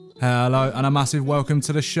Hello and a massive welcome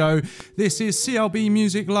to the show. This is CLB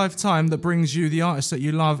Music LiveTime that brings you the artists that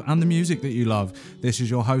you love and the music that you love. This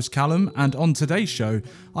is your host Callum, and on today's show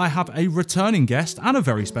I have a returning guest and a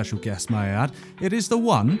very special guest, may I add. It is the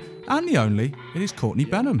one and the only, it is Courtney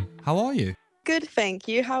Benham. How are you? Good, thank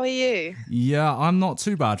you. How are you? Yeah, I'm not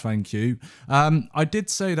too bad, thank you. I did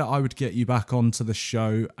say that I would get you back onto the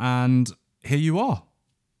show, and here you are.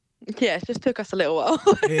 Yeah, it just took us a little while.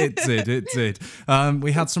 It did.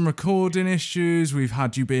 We had some recording issues. We've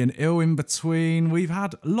had you being ill in between. We've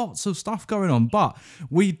had lots of stuff going on, but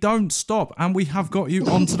we don't stop, and we have got you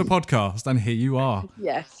onto the podcast, and here you are.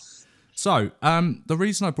 Yes. So, the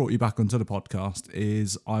reason I brought you back onto the podcast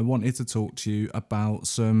is I wanted to talk to you about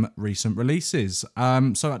some recent releases.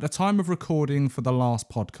 So at the time of recording for the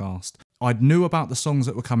last podcast, I knew about the songs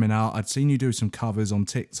that were coming out. I'd seen you do some covers on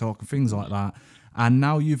TikTok and things like that. And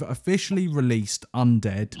now you've officially released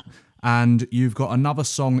Undead, and you've got another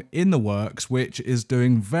song in the works which is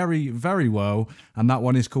doing very, very well, and that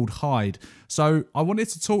one is called Hide. So I wanted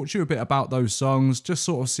to talk to you a bit about those songs, just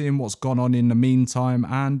sort of seeing what's gone on in the meantime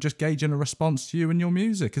and just gauging a response to you and your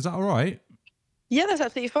music. Is that all right? Yeah, that's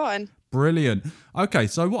absolutely fine. Brilliant. Okay,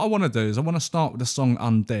 so what I want to do is I want to start with the song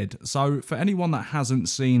Undead. So for anyone that hasn't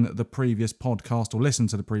seen the previous podcast or listened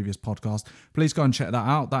to the previous podcast, please go and check that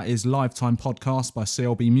out. That is LiveTime Podcast by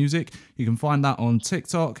CLB Music. You can find that on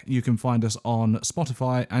TikTok, you can find us on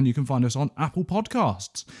Spotify, and you can find us on Apple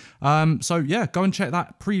Podcasts. So yeah, go and check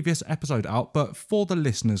that previous episode out. But for the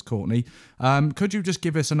listeners, Courtney, could you just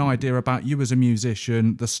give us an idea about you as a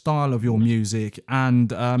musician, the style of your music,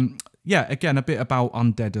 and yeah, again, a bit about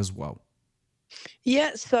Undead as well.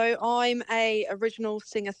 Yeah, so I'm a original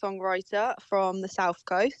singer-songwriter from the South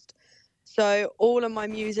Coast. So all of my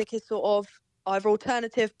music is sort of either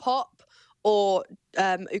alternative pop or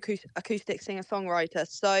acoustic singer-songwriter.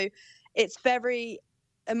 So it's very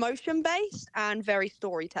emotion-based and very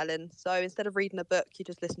storytelling. So instead of reading a book, you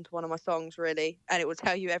just listen to one of my songs, really, and it will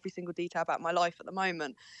tell you every single detail about my life at the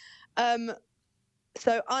moment.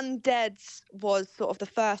 So Undead was sort of the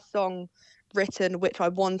first song written which I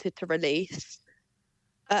wanted to release.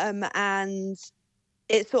 And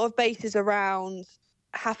it sort of bases around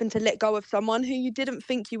having to let go of someone who you didn't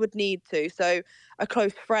think you would need to. So a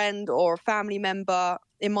close friend or a family member,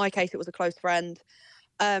 in my case it was a close friend,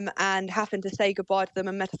 and having to say goodbye to them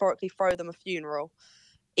and metaphorically throw them a funeral,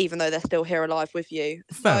 even though they're still here alive with you.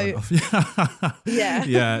 Fair enough. Yeah.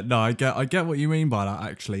 Yeah, no, I get what you mean by that,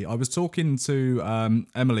 actually. I was talking to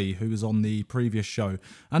Emily, who was on the previous show,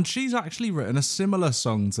 and she's actually written a similar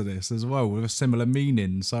song to this as well, with a similar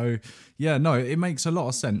meaning. So, yeah, no, it makes a lot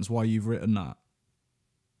of sense why you've written that.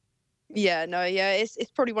 Yeah,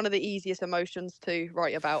 it's probably one of the easiest emotions to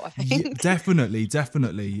write about, I think. Yeah,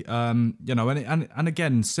 definitely. You know, and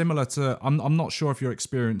again, similar to, I'm not sure if your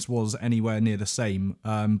experience was anywhere near the same,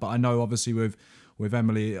 but I know obviously with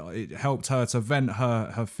Emily, it helped her to vent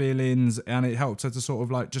her feelings, and it helped her to sort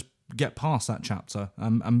of like just get past that chapter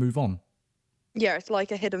and move on. Yeah, it's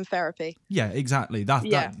like a hidden therapy. Yeah, exactly.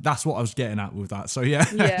 That's what I was getting at with that. So yeah,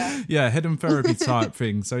 yeah, hidden therapy type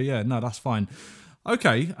thing. So yeah, no, that's fine.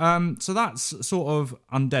 Okay, so that's sort of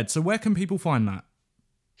Undead. So where can people find that?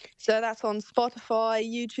 So that's on Spotify,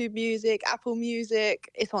 YouTube Music, Apple Music.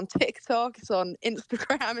 It's on TikTok. It's on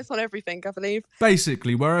Instagram. It's on everything, I believe.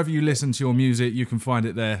 Basically, wherever you listen to your music, you can find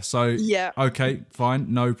it there. So yeah. Okay,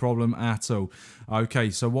 fine, no problem at all.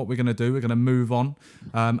 Okay, so what we're going to do, we're going to move on,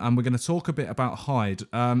 and we're going to talk a bit about Hide.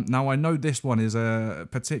 Now, I know this one is a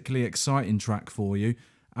particularly exciting track for you,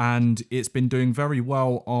 and it's been doing very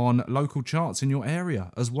well on local charts in your area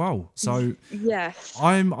as well. So yes,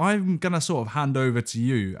 I'm going to sort of hand over to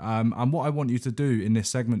you. And what I want you to do in this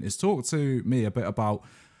segment is talk to me a bit about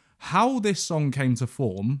how this song came to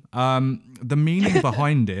form, the meaning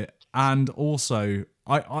behind it, and also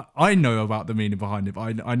I know about the meaning behind it,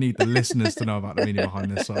 but I need the listeners to know about the meaning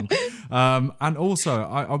behind this song. And also,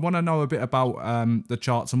 I want to know a bit about the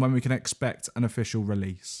charts and when we can expect an official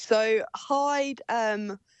release. So Hide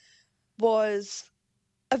was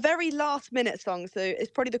a very last-minute song. So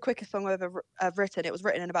it's probably the quickest song I've ever written. It was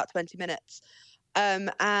written in about 20 minutes.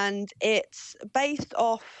 And it's based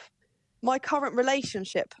off my current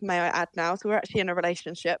relationship, may I add now. So we're actually in a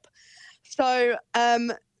relationship. So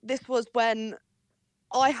this was when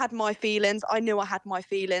I had my feelings. I knew I had my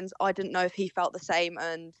feelings. I didn't know if he felt the same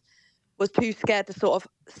and was too scared to sort of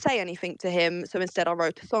say anything to him. So instead I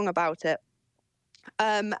wrote a song about it.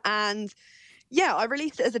 And yeah, I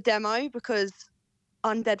released it as a demo because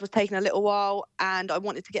Undead was taking a little while, and I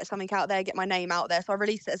wanted to get something out there, get my name out there, so I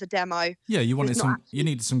released it as a demo. Yeah, you wanted It's some. not You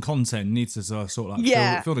needed some content. You needed to sort of like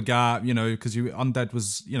Yeah. fill the gap, you know, because Undead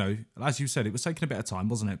was, you know, as you said, it was taking a bit of time,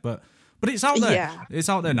 wasn't it? But it's out there. Yeah. It's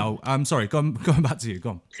out there now. Sorry, going back to you. Go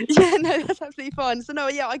on. Yeah, no, that's absolutely fine. So no,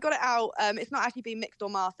 yeah, I got it out. It's not actually been mixed or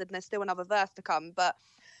mastered, and there's still another verse to come. But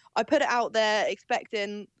I put it out there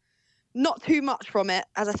expecting not too much from it.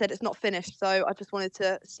 As I said, it's not finished, so I just wanted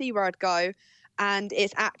to see where I'd go. And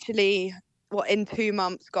it's actually, in 2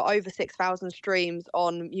 months, got over 6,000 streams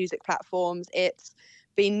on music platforms. It's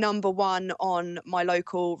been #1 on my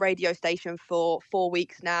local radio station for 4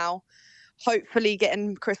 weeks now. Hopefully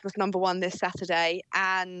getting Christmas #1 this Saturday.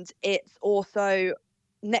 And it's also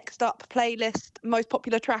next up playlist most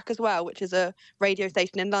popular track as well, which is a radio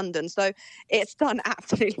station in London. So it's done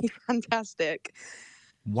absolutely fantastic.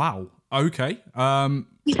 Wow. Okay.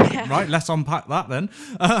 Yeah. Right. Let's unpack that then.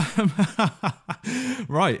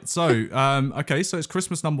 Right. So, okay. So it's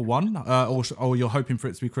Christmas #1, or you're hoping for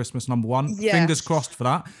it to be Christmas #1. Yes. Fingers crossed for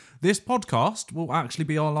that. This podcast will actually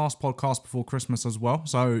be our last podcast before Christmas as well.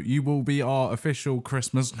 So you will be our official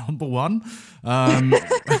Christmas #1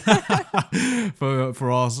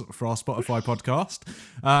 for our Spotify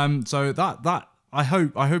podcast. So that. I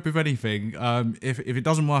hope if anything, if it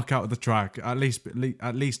doesn't work out with the track, at least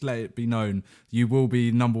let it be known you will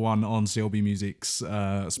be #1 on CLB Music's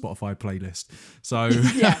Spotify playlist. So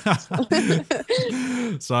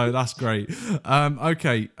so that's great.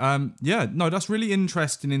 Okay. Yeah. No, that's really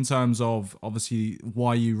interesting in terms of obviously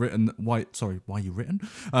why you wrote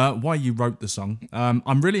the song.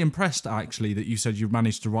 I'm really impressed actually that you said you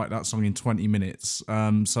managed to write that song in 20 minutes.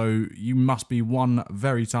 So you must be one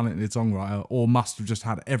very talented songwriter, or must have just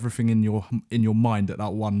had everything in your mind at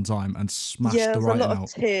that one time and smashed the writing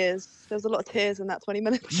out. There was a lot of tears in that 20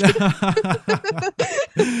 minutes.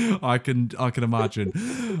 I can imagine.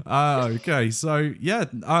 Okay, so yeah,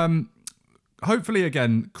 hopefully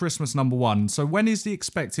again Christmas #1. So when is the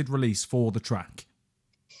expected release for the track?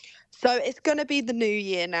 So it's going to be the new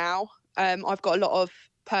year now. I've got a lot of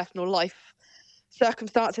personal life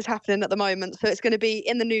circumstances happening at the moment, so it's going to be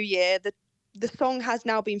in the new year. The song has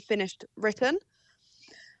now been finished written.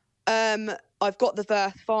 I've got the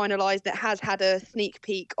verse finalised. It has had a sneak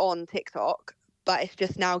peek on TikTok, but it's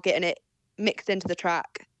just now getting it mixed into the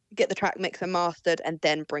track, get the track mixed and mastered, and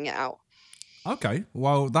then bring it out. Okay,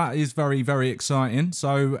 well, that is very, very exciting.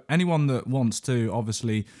 So anyone that wants to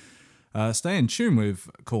obviously stay in tune with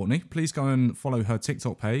Courtney, please go and follow her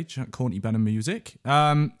TikTok page at Courtney Benham Music.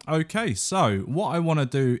 Okay, so what I want to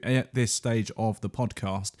do at this stage of the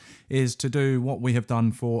podcast is to do what we have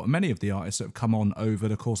done for many of the artists that have come on over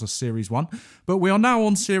the course of Series 1, but we are now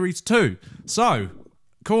on Series 2. So,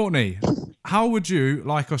 Courtney, how would you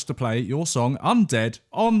like us to play your song Undead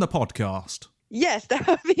on the podcast? Yes, that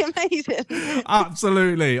would be amazing.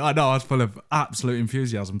 Absolutely. I know, I was full of absolute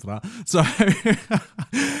enthusiasm for that. So,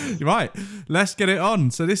 right, let's get it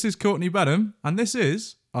on. So this is Courtney Benham, and this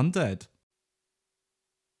is Undead.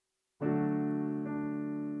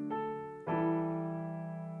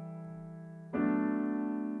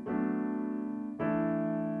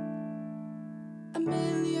 A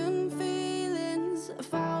million feelings,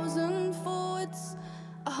 1,000 thoughts,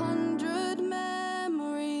 100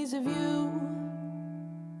 memories of you.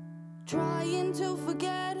 Trying to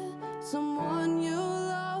forget someone you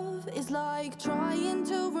love is like trying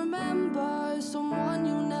to remember someone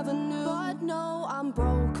you never knew. But no, I'm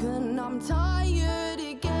broken, I'm tired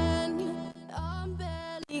again. I'm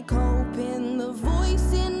barely coping, the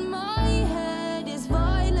voice in my head is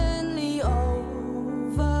violently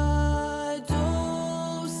overdosing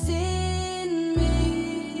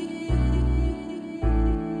me.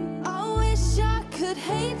 I wish I could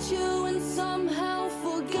hate you and somehow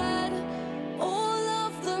forget all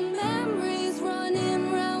of the memories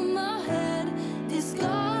running round my head.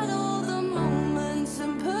 Discard all the moments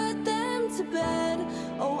and put them to bed.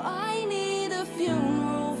 Oh, I need a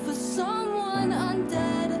funeral for someone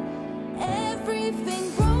undead.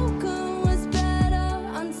 Everything broken was better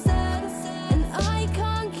unsaid, and I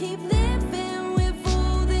can't keep living with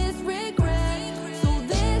all this regret. So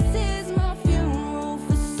this is my funeral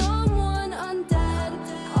for someone undead.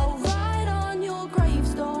 I'll write on your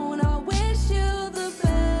gravestone, I wish you the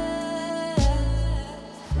best.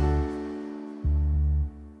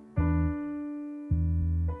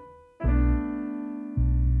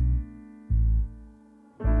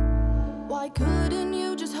 Why couldn't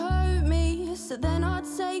you just hurt me, so then I'd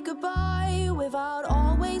say goodbye without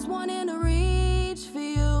always wanting to reach for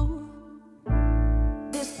you?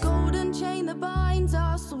 This golden chain that binds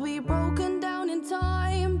us will be broken down in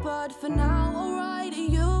time, but for now I'll write a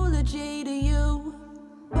eulogy to you.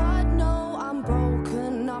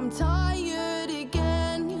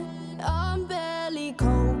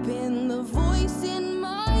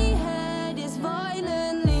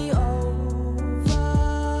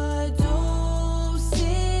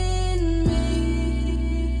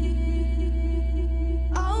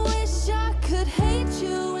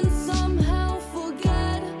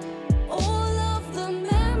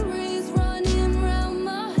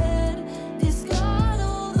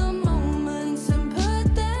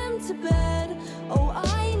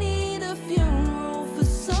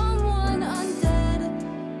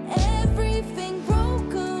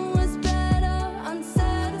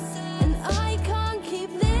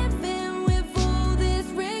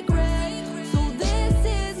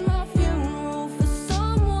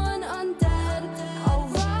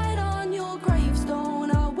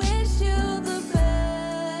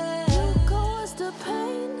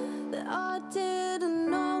 didn't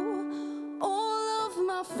know. All of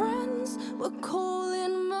my friends were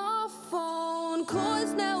calling my phone,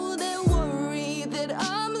 'cause now they're worried that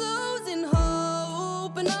I'm losing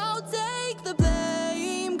hope, and I'll take the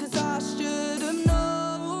blame, 'cause I should have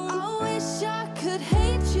known. I wish I could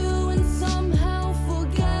hate you and somehow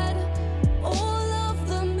forget all of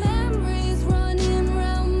the memories running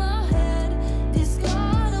round my head.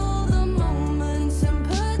 Discard all the moments and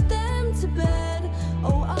put them to bed.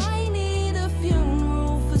 Oh, I need a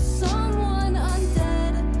funeral for someone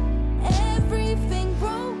undead. Everything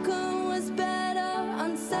broken was better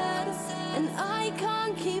unsaid, and I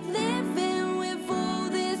can't keep living with all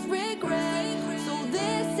this regret. So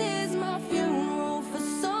this is my funeral for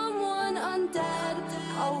someone undead.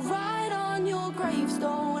 I'll write on your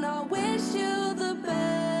gravestone, I wish you the best.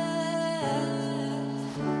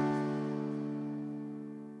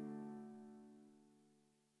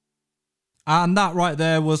 And that right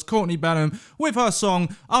there was Courtney Benham with her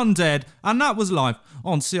song Undead, and that was live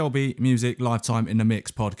on CLB Music LiveTime in the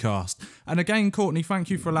Mix podcast. And again, Courtney, thank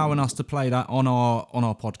you for allowing us to play that on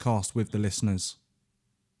our podcast with the listeners.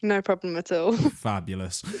 No problem at all.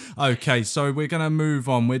 Fabulous. Okay, so we're going to move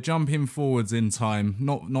on. We're jumping forwards in time,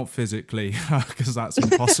 not physically, because that's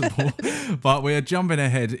impossible, but we're jumping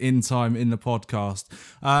ahead in time in the podcast.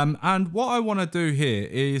 And what I want to do here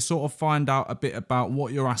is sort of find out a bit about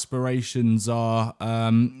what your aspirations are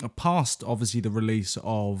past, obviously, the release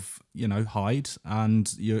of, Hide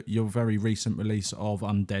and your very recent release of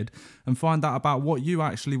Undead, and find out about what you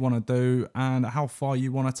actually want to do and how far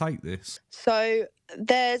you want to take this. So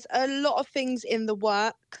there's a lot of things in the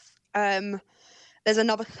works. There's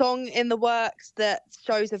another song in the works that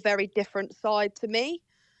shows a very different side to me,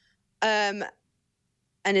 and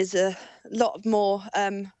is a lot more,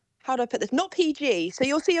 how do I put this? Not PG. So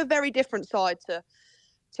you'll see a very different side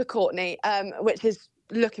to Courtney, which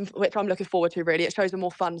I'm looking forward to, really. It shows a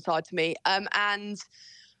more fun side to me. And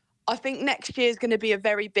I think next year is going to be a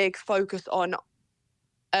very big focus on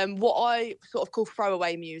what I sort of call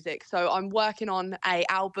throwaway music. So I'm working on an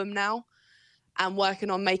album now, and working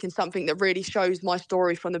on making something that really shows my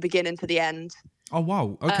story from the beginning to the end. Oh,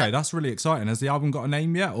 wow. Okay, that's really exciting. Has the album got a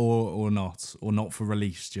name yet, or not? Or not for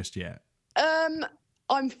release just yet?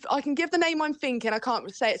 I can give the name I'm thinking. I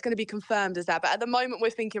can't say it's going to be confirmed as that, but at the moment we're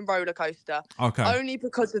thinking Roller Coaster. Okay. Only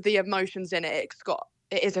because of the emotions in it.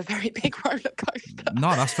 It is a very big roller coaster.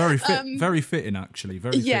 No, that's very very fitting, actually.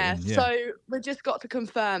 Very fitting. Yeah. So we've just got to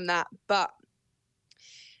confirm that. But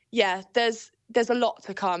yeah, there's a lot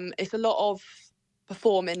to come. It's a lot of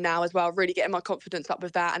performing now as well, really getting my confidence up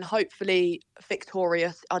with that, and hopefully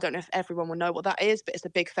Victorious. I don't know if everyone will know what that is, but it's a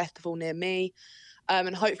big festival near me,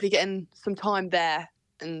 and hopefully getting some time there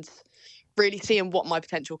and really seeing what my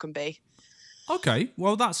potential can be. Okay,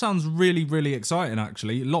 well, that sounds really, really exciting,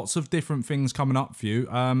 actually. Lots of different things coming up for you.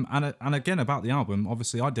 And again, about the album,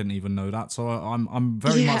 obviously, I didn't even know that, so I'm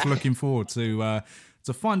very much looking forward to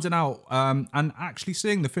finding out and actually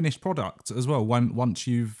seeing the finished product as well once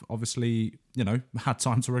you've obviously, had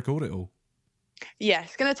time to record it all. Yeah,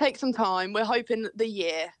 it's going to take some time. We're hoping the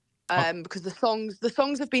year, because the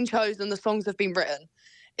songs have been chosen, the songs have been written.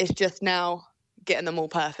 It's just now getting them all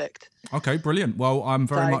perfect. Okay, brilliant. Well, I'm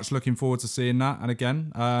very much looking forward to seeing that. And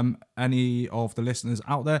again, any of the listeners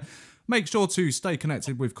out there, make sure to stay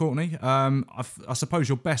connected with Courtney. I suppose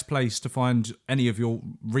your best place to find any of your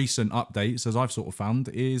recent updates, as I've sort of found,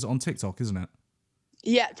 is on TikTok, isn't it?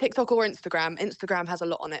 Yeah, TikTok or Instagram. Instagram has a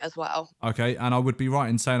lot on it as well. Okay, and I would be right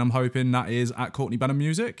in saying I'm hoping that is at Courtney Benham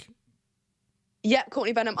Music. Yeah,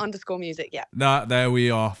 Courtney Benham _music, yeah. There we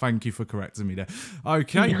are. Thank you for correcting me there.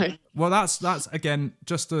 Okay. No. Well, that's again,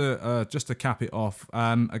 just to cap it off.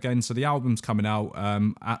 Again, so the album's coming out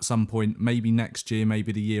at some point, maybe next year,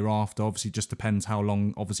 maybe the year after. Obviously, just depends how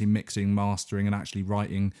long, obviously, mixing, mastering, and actually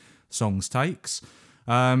writing songs takes.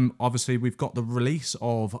 Obviously, we've got the release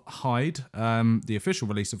of Hide, the official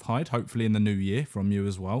release of Hide, hopefully in the new year from you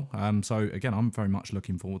as well. So again, I'm very much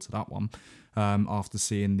looking forward to that one. After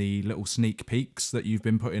seeing the little sneak peeks that you've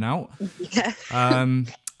been putting out. Yeah.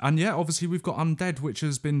 And yeah, obviously we've got Undead, which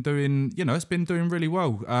has been doing, it's been doing really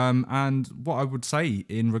well. And what I would say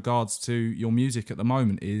in regards to your music at the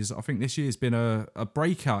moment is I think this year's been a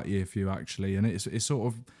breakout year for you, actually. And it's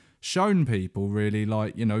sort of shown people really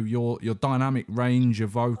like, your dynamic range, your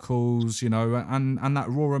vocals, and that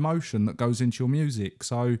raw emotion that goes into your music.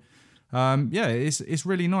 So yeah, it's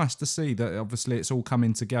really nice to see that obviously it's all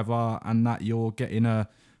coming together and that you're getting a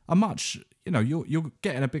much, you're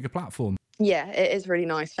getting a bigger platform. Yeah, it is really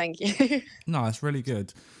nice. Thank you. No, it's really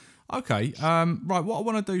good. Okay, right, what I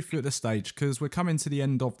want to do for you at this stage, because we're coming to the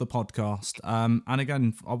end of the podcast, and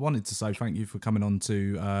again, I wanted to say thank you for coming on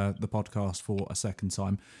to the podcast for a second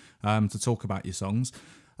time to talk about your songs.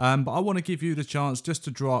 But I want to give you the chance just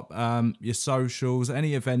to drop your socials,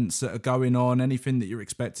 any events that are going on, anything that you're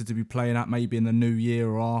expected to be playing at maybe in the new year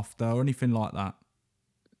or after, or anything like that.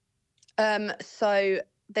 So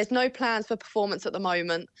there's no plans for performance at the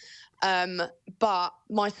moment. But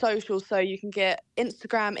my socials, so you can get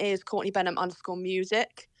Instagram is Courtney Benham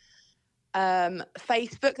 _music.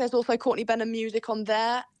 Facebook, there's also Courtney Benham music on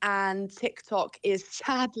there, and TikTok is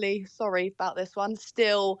sadly, sorry about this one,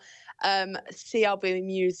 still CLB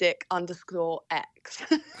music _X.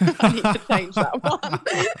 I need to change that one.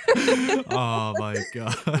 Oh my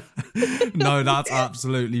god. No, that's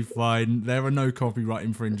absolutely fine. There are no copyright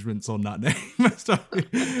infringements on that name. So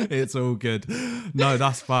it's all good. No,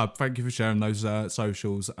 that's fab. Thank you for sharing those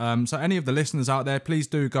socials. So any of the listeners out there, please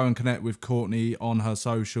do go and connect with Courtney on her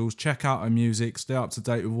socials. Check out her music. Stay up to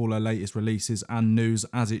date with all her latest releases and news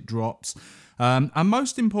as it drops. And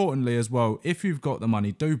most importantly as well, if you've got the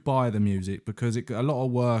money, do buy the music, because a lot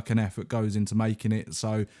of work and effort goes into making it.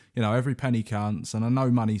 So, you know, every penny counts. And I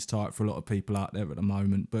know money's tight for a lot of people out there at the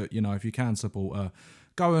moment, but you know, if you can support her,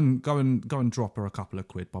 go and drop her a couple of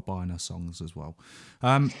quid by buying her songs as well.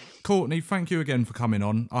 Courtney, thank you again for coming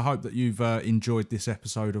on. I hope that you've enjoyed this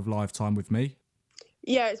episode of LiveTime with me.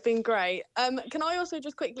 Yeah, it's been great. Can I also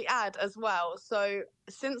just quickly add as well? So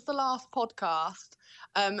since the last podcast,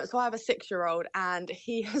 so I have a 6-year-old and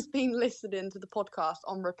he has been listening to the podcast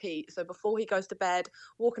on repeat. So before he goes to bed,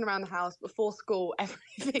 walking around the house, before school,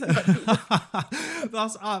 everything.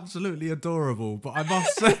 That's absolutely adorable. But I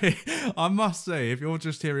must say, if you're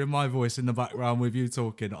just hearing my voice in the background with you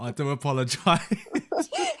talking, I do apologise.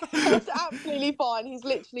 It's absolutely fine. He's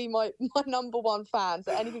literally my number one fan.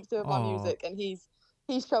 So anything to do with my music, and he's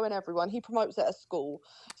showing everyone. He promotes it at school.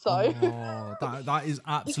 So that is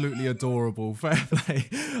absolutely adorable. Fair play.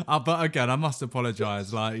 But again, I must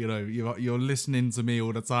apologise. Like, you know, you're listening to me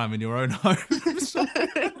all the time in your own home.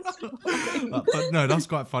 But no, that's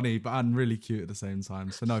quite funny, and really cute at the same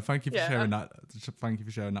time. So no, thank you for sharing that. Thank you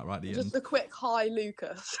for sharing that right at the end. Just a quick hi,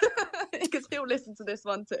 Lucas, because he'll listen to this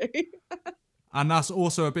one too. And that's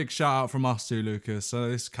also a big shout out from us to Lucas. So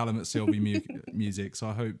this is Callum at CLB Music. So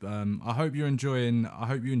I hope you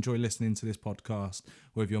enjoy listening to this podcast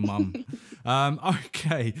with your mum.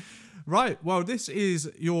 Okay. Right. Well, this is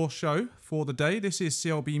your show for the day. This is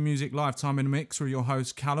CLB Music LiveTime in a Mix with your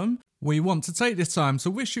host Callum. We want to take this time to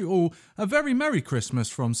wish you all a very Merry Christmas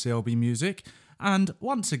from CLB Music. And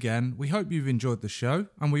once again, we hope you've enjoyed the show,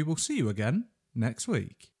 and we will see you again next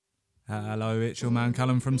week. Hello, it's your man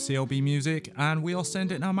Callum from CLB Music, and we are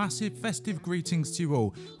sending our massive festive greetings to you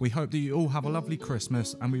all. We hope that you all have a lovely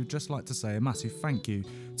Christmas, and we would just like to say a massive thank you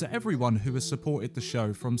to everyone who has supported the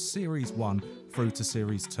show from Series 1 through to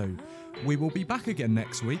Series 2. We will be back again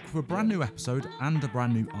next week for a brand new episode and a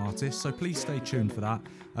brand new artist, so please stay tuned for that.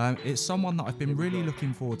 It's someone that I've been really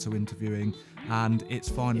looking forward to interviewing, and it's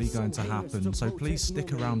finally going to happen, so please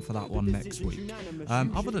stick around for that one next week.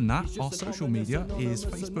 Other than that, our social media is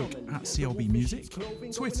Facebook at CLB Music,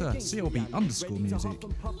 Twitter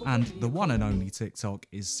CLB_music, and the one and only TikTok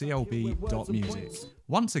is CLB.music.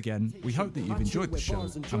 Once again, we hope that you've enjoyed the show,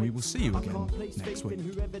 and we will see you again next week.